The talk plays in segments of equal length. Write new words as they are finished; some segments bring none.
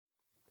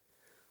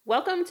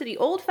Welcome to the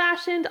Old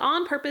Fashioned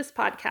On Purpose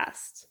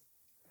podcast.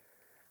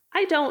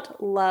 I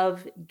don't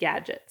love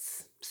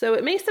gadgets, so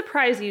it may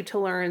surprise you to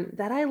learn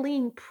that I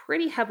lean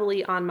pretty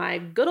heavily on my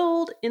good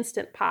old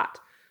Instant Pot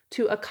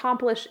to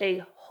accomplish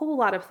a whole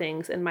lot of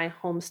things in my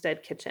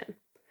homestead kitchen.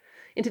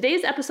 In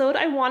today's episode,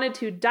 I wanted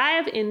to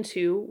dive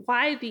into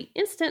why the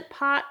Instant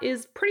Pot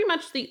is pretty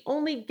much the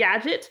only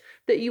gadget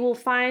that you will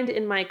find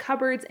in my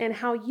cupboards and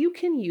how you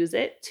can use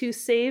it to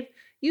save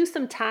you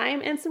some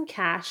time and some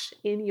cash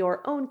in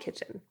your own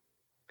kitchen.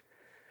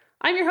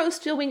 I'm your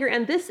host, Jill Winger,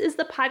 and this is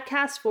the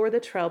podcast for the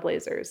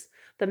trailblazers,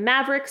 the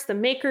mavericks, the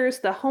makers,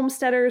 the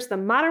homesteaders, the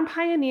modern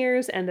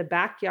pioneers, and the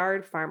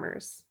backyard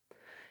farmers.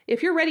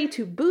 If you're ready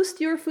to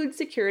boost your food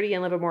security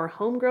and live a more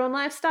homegrown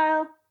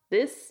lifestyle,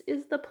 this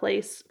is the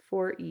place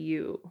for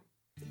you.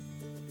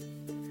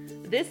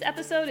 This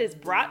episode is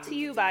brought to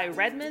you by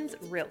Redmond's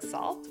Real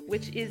Salt,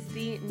 which is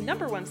the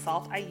 #1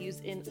 salt I use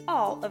in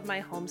all of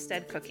my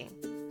homestead cooking.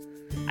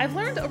 I've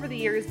learned over the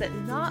years that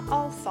not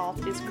all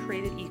salt is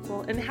created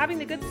equal, and having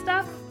the good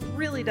stuff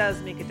really does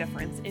make a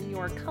difference in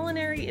your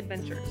culinary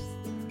adventures.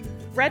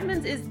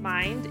 Redmond's is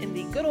mined in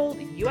the good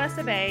old US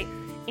of A,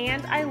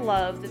 and I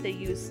love that they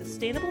use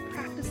sustainable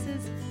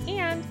practices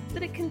and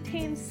that it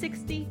contains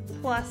 60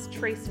 plus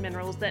trace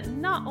minerals that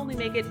not only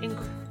make it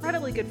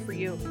incredibly good for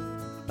you,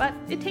 but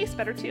it tastes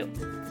better too.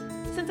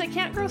 Since I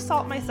can't grow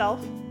salt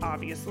myself,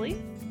 obviously,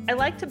 I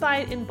like to buy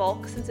it in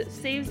bulk since it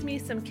saves me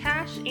some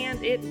cash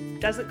and it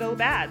doesn't go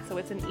bad, so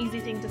it's an easy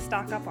thing to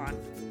stock up on.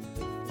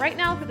 Right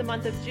now for the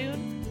month of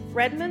June,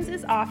 Redmond's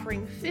is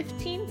offering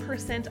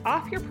 15%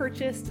 off your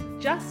purchase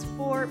just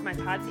for my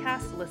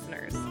podcast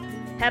listeners.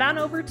 Head on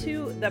over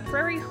to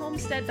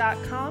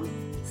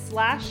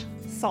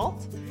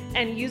theprairiehomestead.com/salt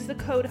and use the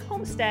code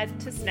HOMESTEAD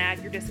to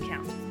snag your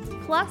discount.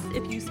 Plus,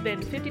 if you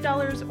spend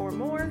 $50 or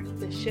more,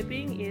 the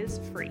shipping is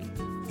free.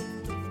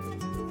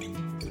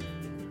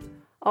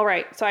 All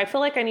right, so I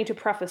feel like I need to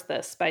preface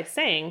this by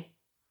saying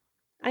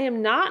I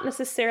am not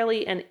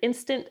necessarily an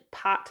Instant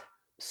Pot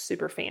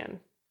super fan,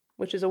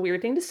 which is a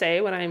weird thing to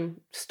say when I'm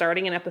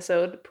starting an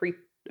episode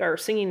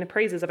singing the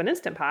praises of an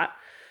Instant Pot.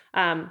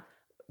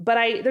 But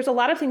there's a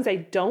lot of things I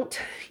don't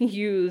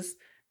use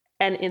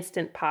an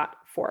Instant Pot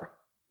for.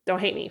 Don't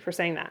hate me for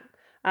saying that.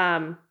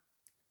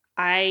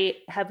 I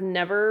have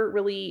never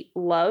really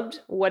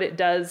loved what it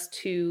does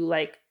to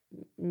like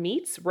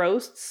meats,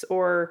 roasts,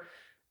 or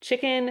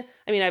chicken.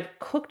 I mean, I've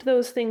cooked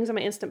those things in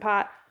my Instant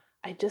Pot.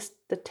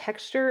 The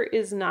texture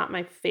is not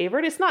my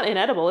favorite. It's not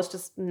inedible. It's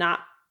just not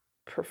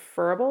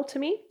preferable to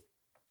me.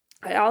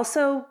 I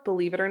also,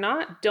 believe it or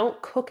not,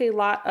 don't cook a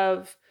lot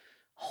of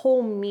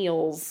whole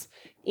meals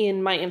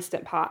in my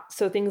Instant Pot.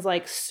 So things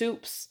like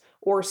soups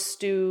or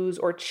stews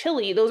or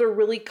chili, those are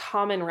really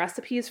common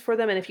recipes for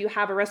them. And if you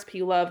have a recipe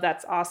you love,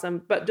 that's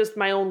awesome. But just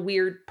my own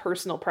weird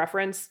personal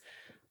preference,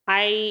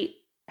 I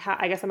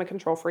guess I'm a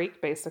control freak,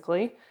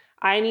 basically.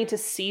 I need to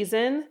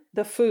season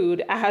the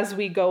food as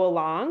we go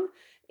along.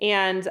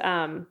 And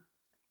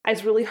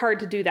it's really hard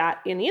to do that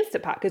in the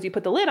Instant Pot because you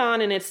put the lid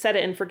on and it's set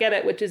it and forget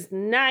it, which is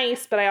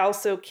nice, but I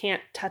also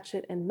can't touch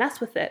it and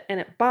mess with it, and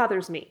it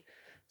bothers me.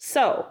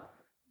 So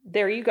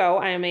there you go.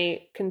 I am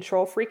a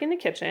control freak in the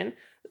kitchen.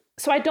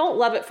 So I don't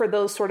love it for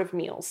those sort of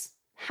meals.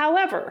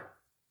 However,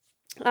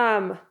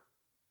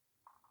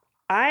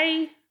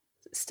 I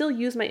still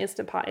use my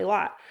Instant Pot a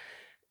lot.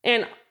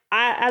 And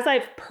as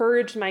I've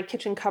purged my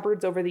kitchen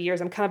cupboards over the years,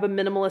 I'm kind of a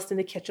minimalist in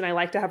the kitchen. I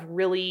like to have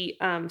really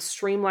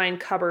streamlined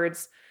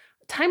cupboards.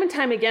 Time and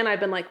time again, I've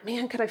been like,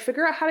 man, could I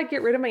figure out how to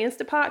get rid of my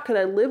Instant Pot? Could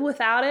I live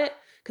without it?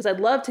 Because I'd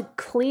love to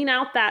clean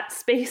out that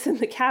space in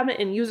the cabinet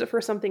and use it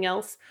for something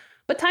else.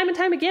 But time and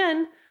time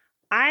again,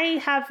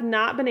 I have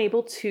not been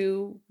able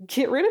to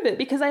get rid of it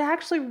because I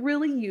actually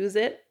really use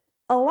it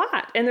a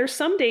lot. And there's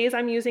some days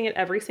I'm using it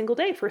every single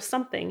day for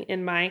something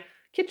in my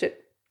kitchen.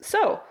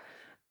 So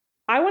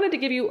I wanted to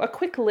give you a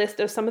quick list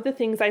of some of the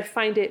things I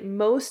find it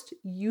most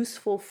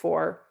useful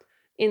for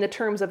in the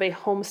terms of a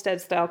homestead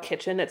style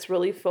kitchen that's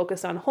really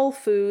focused on whole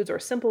foods or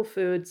simple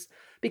foods,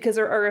 because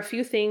there are a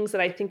few things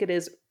that I think it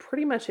is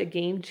pretty much a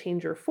game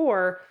changer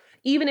for,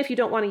 even if you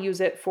don't want to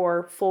use it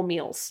for full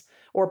meals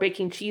or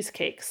baking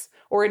cheesecakes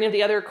or any of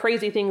the other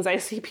crazy things I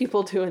see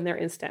people do in their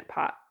Instant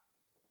Pot.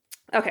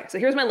 Okay, so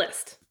here's my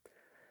list.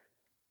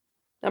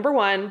 Number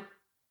 1,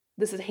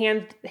 this is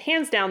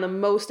hands down the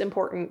most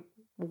important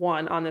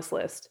one on this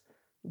list: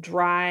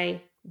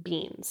 dry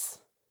beans.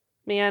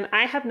 Man,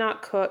 I have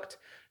not cooked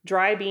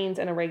dry beans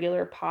in a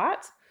regular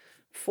pot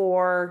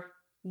for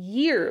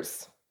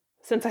years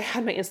since I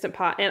had my Instant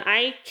Pot, and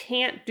I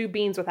can't do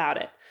beans without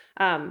it.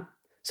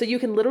 So you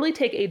can literally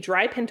take a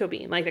dry pinto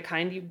bean, like the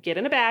kind you get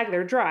in a bag,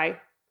 they're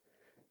dry,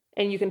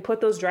 and you can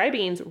put those dry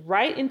beans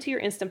right into your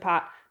Instant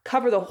Pot,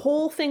 cover the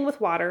whole thing with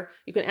water.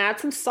 You can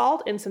add some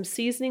salt and some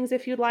seasonings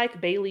if you'd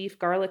like, bay leaf,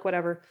 garlic,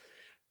 whatever.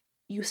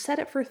 You set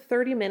it for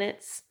 30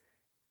 minutes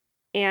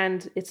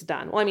and it's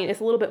done. Well, I mean,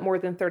 it's a little bit more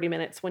than 30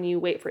 minutes when you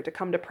wait for it to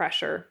come to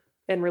pressure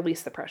and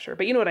release the pressure,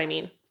 but you know what I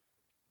mean.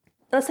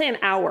 Let's say an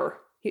hour.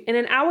 In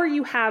an hour,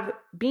 you have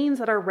beans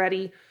that are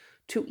ready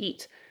to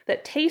eat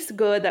that taste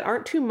good, that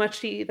aren't too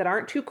mushy, that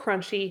aren't too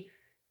crunchy,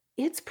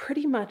 it's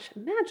pretty much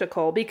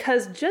magical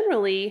because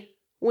generally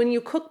when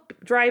you cook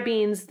dry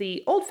beans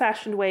the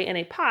old-fashioned way in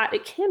a pot,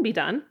 it can be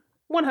done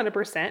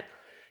 100%.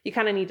 You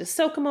kind of need to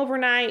soak them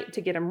overnight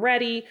to get them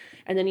ready,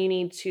 and then you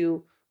need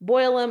to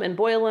boil them and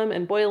boil them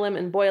and boil them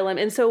and boil them.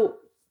 And so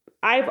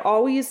I've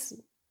always,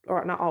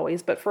 or not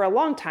always, but for a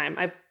long time,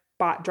 I've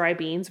bought dry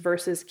beans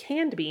versus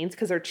canned beans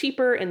because they're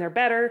cheaper and they're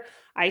better,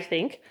 I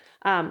think.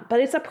 But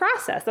it's a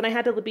process, and I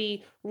had to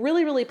be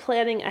really, really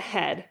planning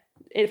ahead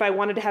if I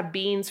wanted to have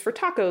beans for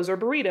tacos or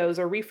burritos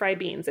or refried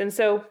beans. And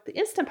so the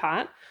Instant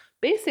Pot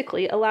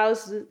basically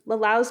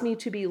allows me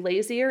to be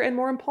lazier and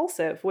more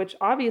impulsive, which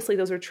obviously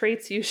those are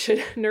traits you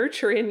should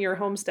nurture in your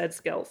homestead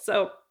skills.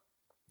 So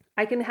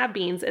I can have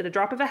beans at a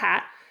drop of a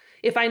hat.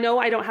 If I know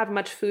I don't have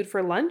much food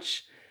for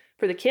lunch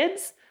for the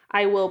kids,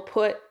 I will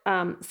put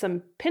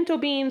some pinto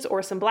beans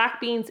or some black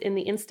beans in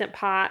the Instant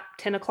Pot,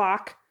 10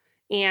 o'clock,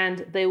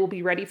 and they will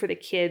be ready for the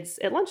kids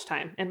at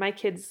lunchtime. And my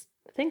kids,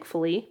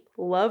 thankfully,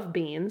 love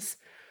beans.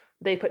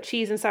 They put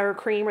cheese and sour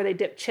cream, or they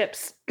dip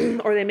chips,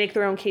 or they make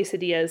their own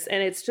quesadillas,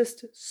 and it's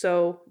just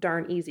so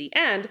darn easy.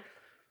 And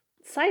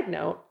side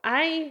note,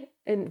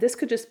 and this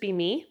could just be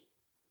me,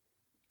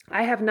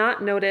 I have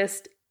not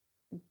noticed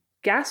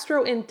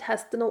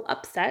gastrointestinal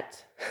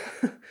upset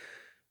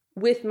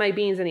with my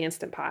beans in the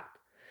Instant Pot.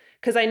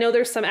 Because I know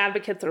there's some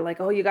advocates that are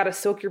like, oh, you got to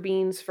soak your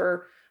beans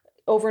for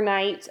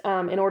overnight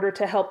in order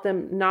to help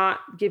them not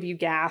give you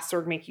gas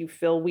or make you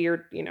feel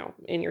weird,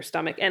 in your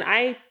stomach. And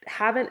I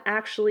haven't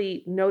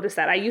actually noticed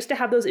that. I used to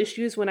have those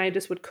issues when I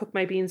just would cook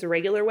my beans a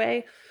regular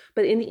way.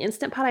 But in the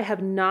Instant Pot, I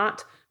have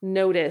not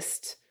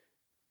noticed.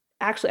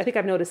 Actually, I think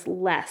I've noticed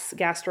less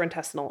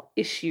gastrointestinal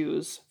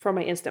issues from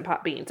my Instant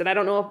Pot beans. And I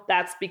don't know if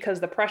that's because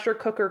the pressure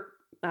cooker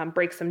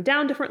breaks them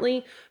down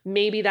differently.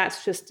 Maybe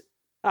that's just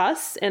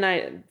us and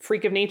I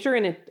freak of nature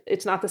and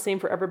it's not the same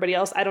for everybody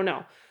else. I don't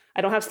know.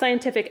 I don't have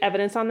scientific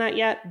evidence on that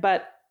yet,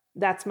 but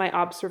that's my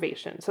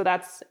observation. So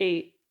that's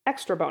a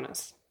extra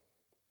bonus.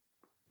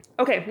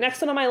 Okay,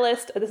 next one on my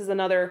list. This is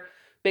another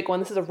big one.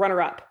 This is a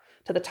runner-up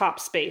to the top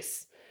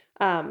space.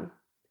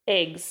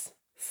 Eggs.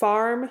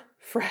 Farm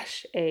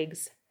fresh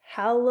eggs.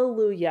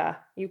 Hallelujah.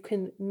 You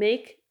can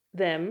make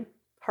them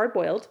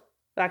hard-boiled.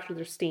 Actually,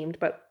 they're steamed,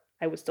 but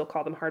I would still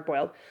call them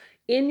hard-boiled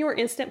in your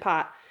Instant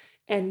Pot,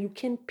 and you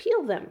can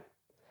peel them.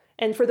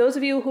 And for those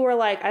of you who are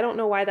like, I don't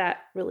know why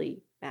that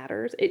really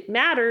matters. It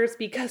matters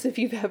because if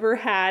you've ever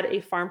had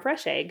a farm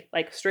fresh egg,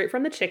 like straight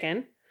from the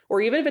chicken, or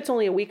even if it's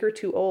only a week or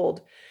two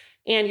old,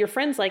 and your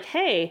friend's like,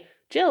 hey,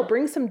 Jill,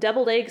 bring some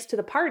deviled eggs to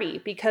the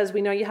party because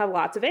we know you have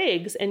lots of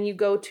eggs, and you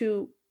go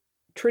to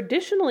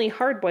traditionally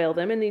hard boil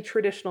them in the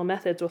traditional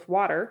methods with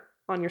water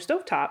on your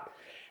stovetop,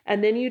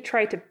 and then you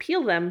try to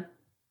peel them,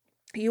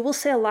 you will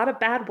say a lot of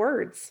bad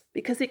words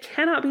because it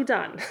cannot be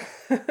done.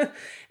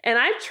 And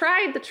I've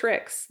tried the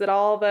tricks that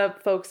all the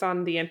folks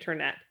on the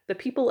internet, the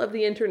people of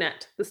the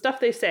internet, the stuff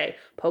they say,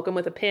 poke them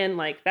with a pin,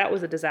 like that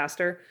was a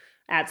disaster.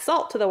 Add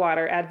salt to the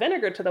water, add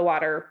vinegar to the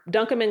water,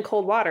 dunk them in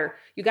cold water.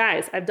 You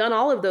guys, I've done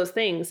all of those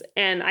things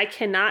and I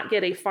cannot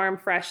get a farm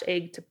fresh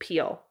egg to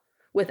peel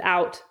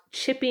without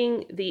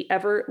chipping the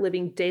ever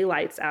living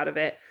daylights out of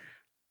it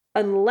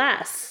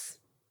unless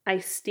I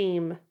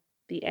steam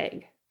the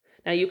egg.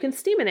 Now you can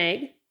steam an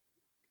egg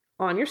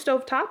on your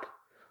stovetop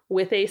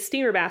with a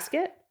steamer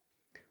basket,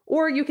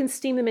 or you can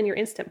steam them in your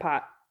Instant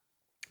Pot.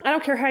 I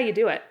don't care how you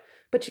do it,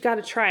 but you got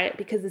to try it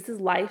because this is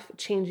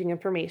life-changing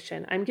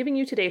information I'm giving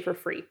you today for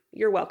free.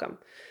 You're welcome.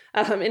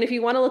 And if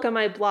you want to look on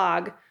my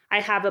blog, I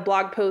have a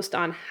blog post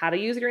on how to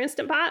use your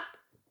Instant Pot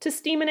to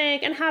steam an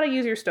egg and how to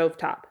use your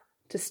stovetop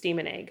to steam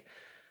an egg.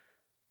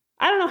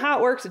 I don't know how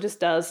it works. It just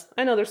does.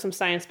 I know there's some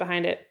science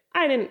behind it.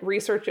 I didn't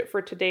research it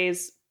for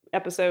today's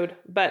episode,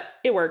 but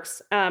it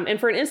works. And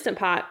for an Instant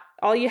Pot,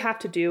 all you have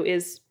to do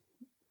is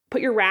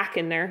put your rack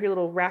in there, your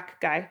little rack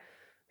guy,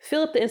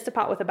 fill up the Instant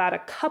Pot with about a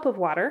cup of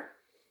water.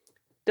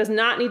 Does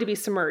not need to be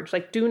submerged.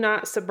 Like, do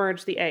not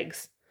submerge the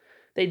eggs.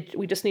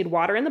 We just need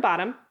water in the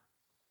bottom.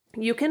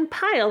 You can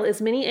pile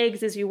as many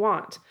eggs as you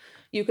want.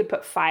 You could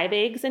put 5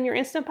 eggs in your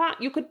Instant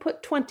Pot. You could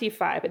put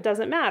 25. It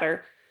doesn't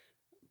matter.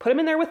 Put them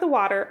in there with the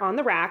water on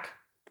the rack.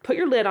 Put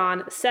your lid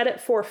on. Set it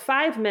for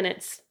 5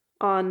 minutes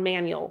on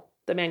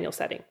the manual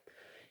setting.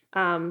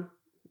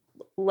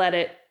 Let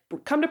it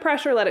come to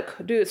pressure, let it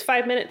do its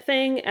 5-minute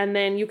thing, and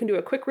then you can do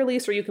a quick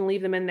release or you can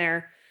leave them in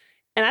there.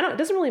 And it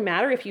doesn't really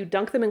matter if you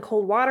dunk them in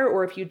cold water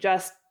or if you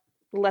just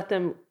let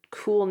them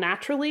cool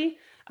naturally.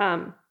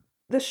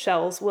 The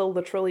shells will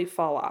literally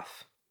fall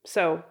off.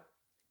 So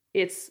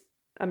it's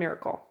a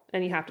miracle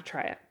and you have to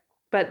try it.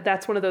 But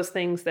that's one of those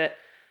things that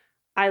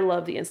I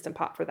love the Instant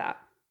Pot for that.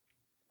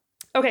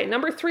 Okay,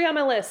 number 3 on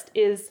my list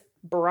is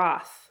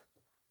broth.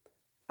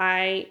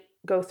 I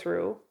go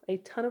through a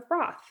ton of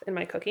broth in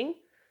my cooking.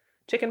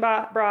 Chicken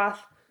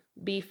broth,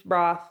 beef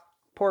broth,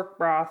 pork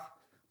broth,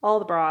 all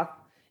the broth.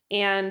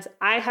 And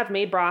I have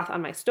made broth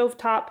on my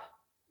stovetop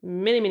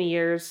many, many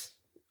years.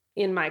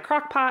 In my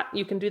crock pot,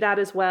 you can do that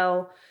as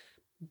well.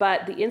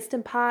 But the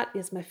Instant Pot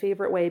is my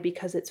favorite way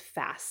because it's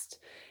fast.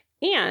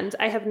 And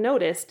I have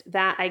noticed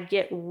that I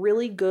get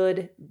really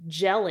good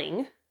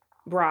gelling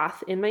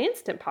broth in my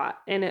Instant Pot.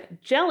 And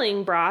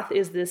gelling broth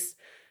is this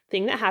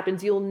thing that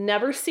happens. You'll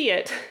never see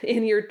it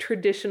in your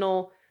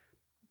traditional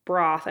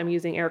broth. I'm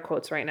using air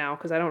quotes right now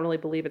because I don't really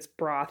believe it's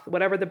broth.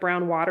 Whatever the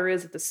brown water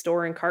is at the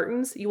store in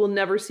cartons, you will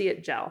never see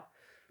it gel.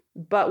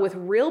 But with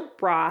real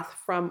broth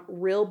from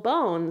real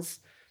bones,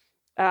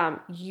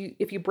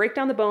 if you break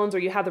down the bones or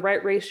you have the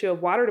right ratio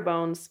of water to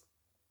bones,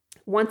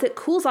 once it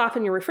cools off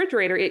in your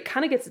refrigerator, it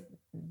kind of gets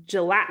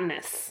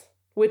gelatinous,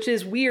 which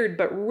is weird,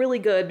 but really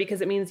good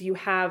because it means you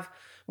have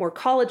more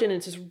collagen and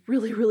it's just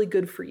really, really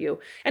good for you.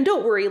 And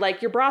don't worry,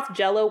 like your broth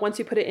Jell-O, once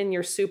you put it in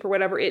your soup or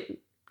whatever, it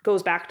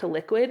goes back to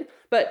liquid,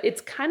 but it's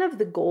kind of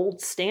the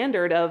gold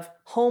standard of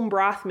home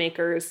broth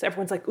makers.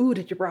 Everyone's like, ooh,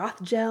 did your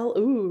broth gel?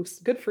 Ooh,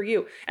 good for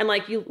you. And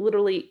like you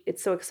literally,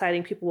 it's so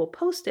exciting. People will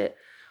post it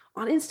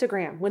on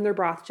Instagram when their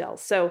broth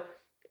gels. So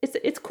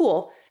it's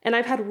cool. And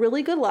I've had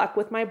really good luck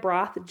with my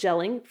broth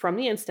gelling from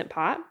the Instant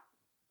Pot.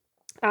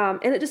 And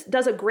it just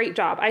does a great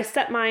job. I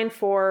set mine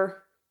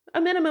for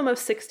a minimum of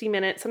 60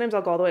 minutes. Sometimes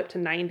I'll go all the way up to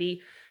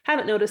 90.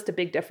 Haven't noticed a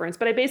big difference,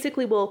 but I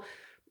basically will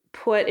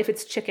put, if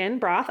it's chicken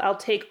broth, I'll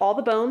take all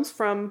the bones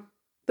from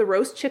the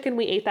roast chicken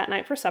we ate that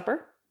night for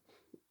supper.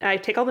 I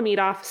take all the meat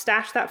off,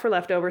 stash that for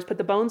leftovers, put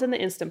the bones in the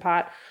Instant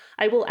Pot.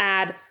 I will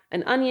add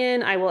an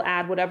onion. I will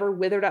add whatever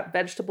withered up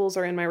vegetables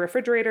are in my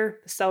refrigerator,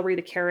 the celery,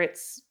 the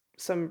carrots,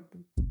 some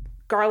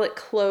garlic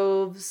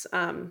cloves,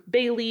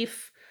 bay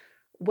leaf,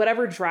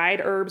 whatever dried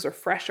herbs or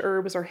fresh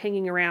herbs are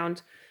hanging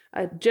around,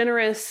 a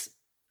generous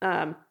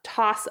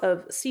toss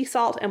of sea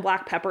salt and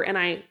black pepper, and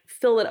I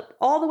fill it up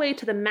all the way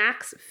to the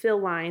max fill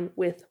line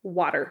with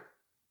water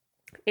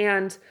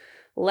and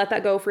let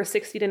that go for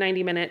 60 to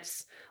 90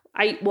 minutes.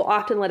 I will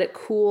often let it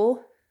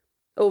cool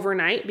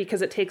overnight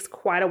because it takes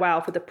quite a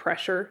while for the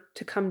pressure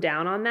to come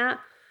down on that.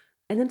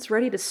 And then it's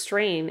ready to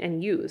strain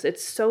and use.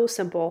 It's so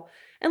simple.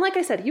 And like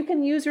I said, you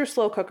can use your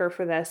slow cooker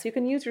for this. You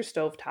can use your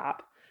stovetop.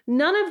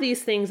 None of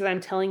these things that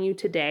I'm telling you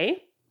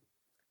today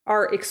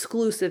are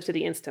exclusive to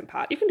the Instant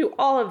Pot. You can do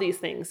all of these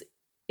things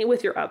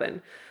with your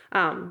oven.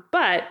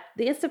 But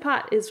the Instant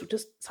Pot is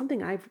just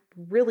something I've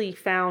really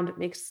found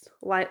makes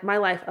my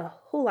life a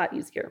whole lot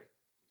easier.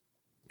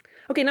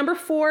 Okay, number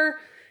 4,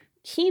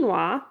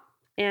 quinoa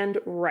and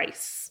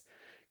rice.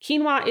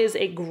 Quinoa is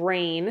a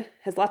grain,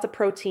 has lots of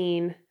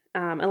protein.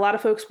 A lot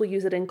of folks will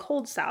use it in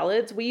cold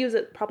salads. We use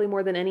it probably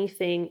more than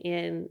anything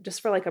in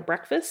just for like a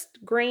breakfast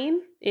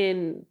grain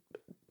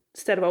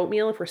instead of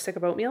oatmeal if we're sick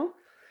of oatmeal.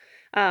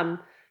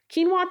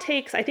 Quinoa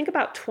takes, I think,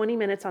 about 20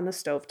 minutes on the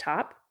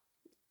stovetop.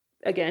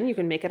 Again, you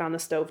can make it on the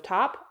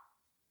stovetop.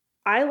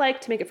 I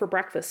like to make it for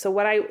breakfast. So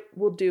what I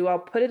will do, I'll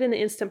put it in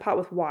the Instant Pot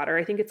with water.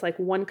 I think it's like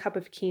 1 cup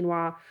of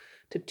quinoa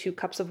to 2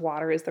 cups of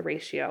water is the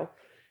ratio.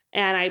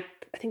 And I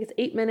think it's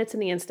 8 minutes in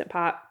the Instant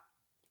Pot.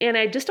 And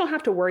I just don't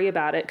have to worry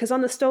about it because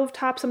on the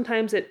stovetop,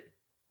 sometimes it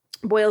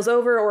boils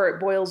over or it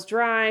boils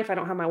dry if I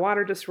don't have my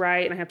water just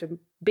right and I have to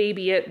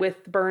baby it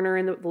with the burner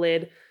and the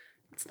lid.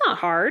 It's not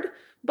hard,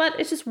 but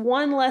it's just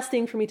one less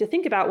thing for me to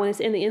think about when it's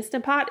in the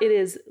Instant Pot. It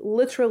is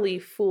literally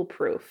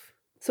foolproof.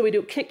 So we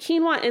do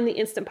quinoa in the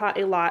Instant Pot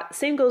a lot.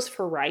 Same goes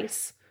for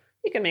rice.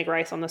 You can make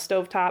rice on the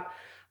stovetop.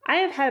 I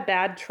have had a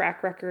bad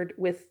track record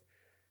with,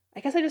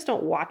 I guess I just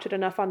don't watch it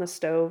enough on the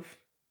stove.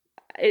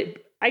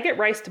 I get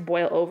rice to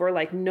boil over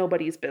like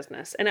nobody's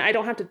business, and I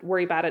don't have to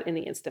worry about it in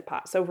the Instant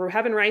Pot. So if we're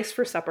having rice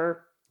for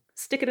supper,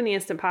 stick it in the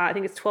Instant Pot. I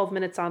think it's 12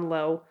 minutes on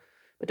low,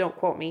 but don't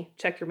quote me.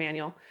 Check your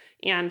manual.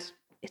 And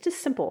it's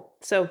just simple.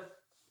 So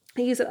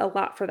I use it a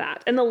lot for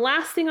that. And the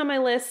last thing on my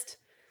list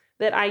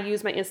that I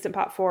use my Instant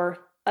Pot for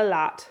a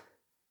lot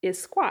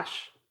is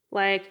squash,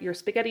 like your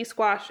spaghetti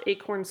squash,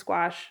 acorn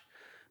squash,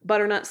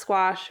 butternut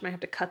squash. You might have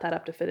to cut that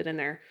up to fit it in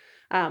there.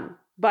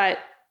 But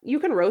you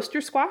can roast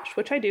your squash,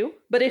 which I do.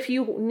 But if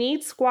you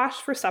need squash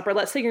for supper,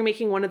 let's say you're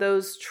making one of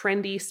those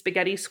trendy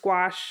spaghetti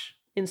squash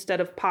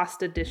instead of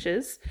pasta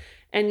dishes,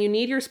 and you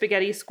need your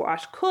spaghetti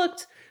squash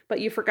cooked, but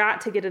you forgot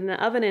to get it in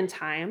the oven in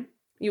time,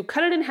 you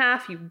cut it in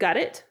half, you gut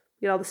it,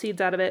 get all the seeds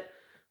out of it,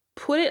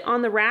 put it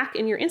on the rack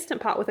in your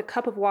Instant Pot with a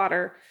cup of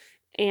water,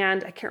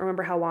 and I can't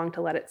remember how long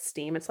to let it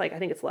steam. It's like, I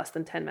think it's less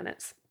than 10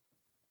 minutes.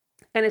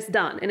 And it's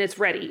done, and it's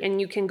ready, and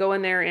you can go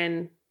in there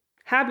and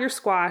have your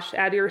squash,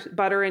 add your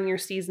butter and your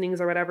seasonings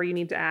or whatever you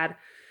need to add,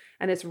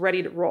 and it's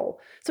ready to roll.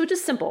 So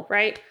just simple,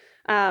 right?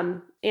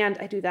 And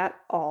I do that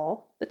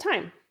all the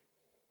time.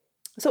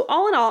 So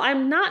all in all,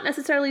 I'm not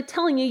necessarily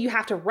telling you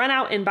have to run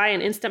out and buy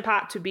an Instant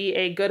Pot to be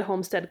a good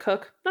homestead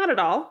cook. Not at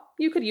all.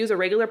 You could use a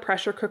regular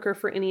pressure cooker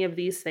for any of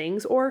these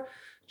things, or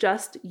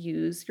just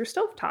use your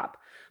stovetop.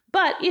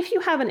 But if you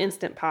have an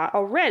Instant Pot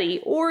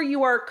already, or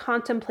you are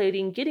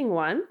contemplating getting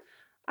one,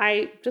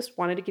 I just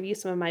wanted to give you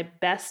some of my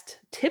best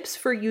tips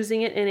for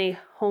using it in a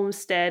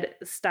homestead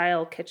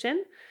style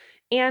kitchen.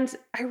 And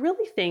I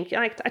really think, and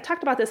I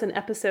talked about this in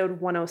episode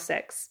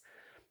 106,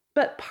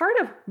 but part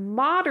of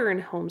modern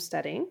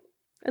homesteading,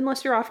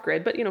 unless you're off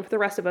grid, but for the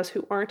rest of us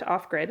who aren't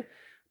off grid,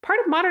 part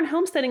of modern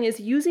homesteading is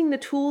using the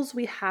tools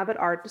we have at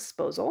our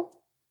disposal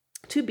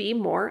to be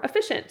more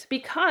efficient,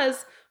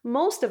 because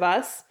most of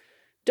us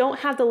don't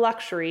have the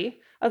luxury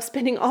of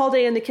spending all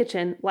day in the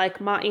kitchen like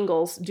Ma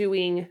Ingalls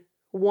doing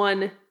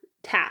one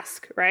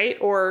task, right?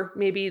 Or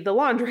maybe the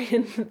laundry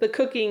and the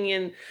cooking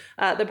and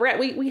the bread.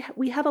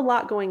 We have a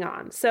lot going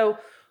on. So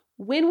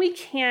when we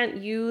can't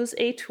use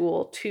a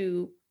tool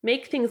to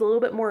make things a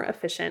little bit more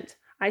efficient,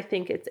 I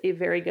think it's a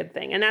very good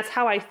thing. And that's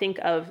how I think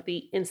of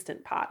the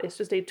Instant Pot. It's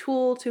just a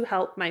tool to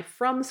help my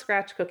from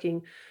scratch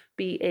cooking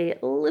be a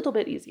little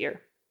bit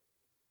easier.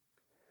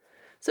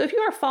 So if you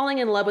are falling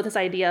in love with this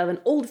idea of an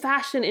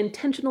old-fashioned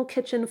intentional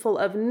kitchen full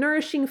of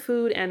nourishing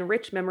food and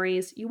rich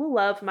memories, you will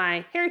love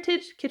my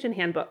Heritage Kitchen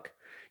Handbook.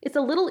 It's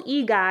a little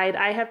e-guide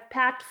I have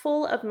packed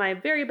full of my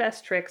very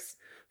best tricks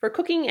for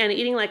cooking and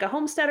eating like a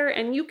homesteader,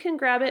 and you can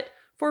grab it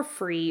for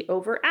free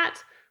over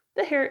at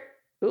I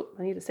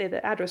need to say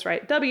the address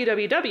right.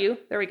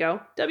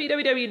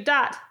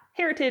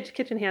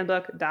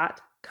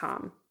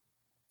 www.heritagekitchenhandbook.com.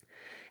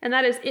 And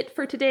that is it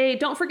for today.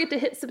 Don't forget to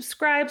hit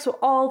subscribe so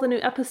all the new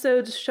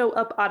episodes show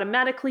up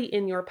automatically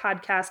in your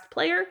podcast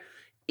player.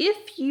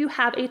 If you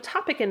have a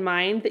topic in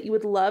mind that you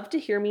would love to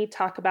hear me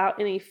talk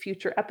about in a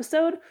future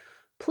episode,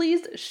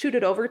 please shoot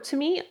it over to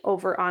me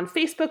over on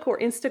Facebook or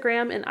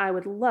Instagram, and I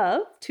would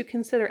love to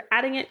consider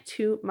adding it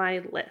to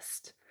my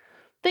list.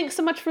 Thanks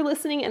so much for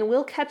listening, and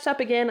we'll catch up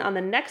again on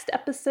the next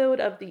episode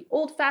of the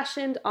Old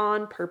Fashioned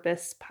on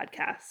Purpose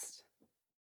podcast.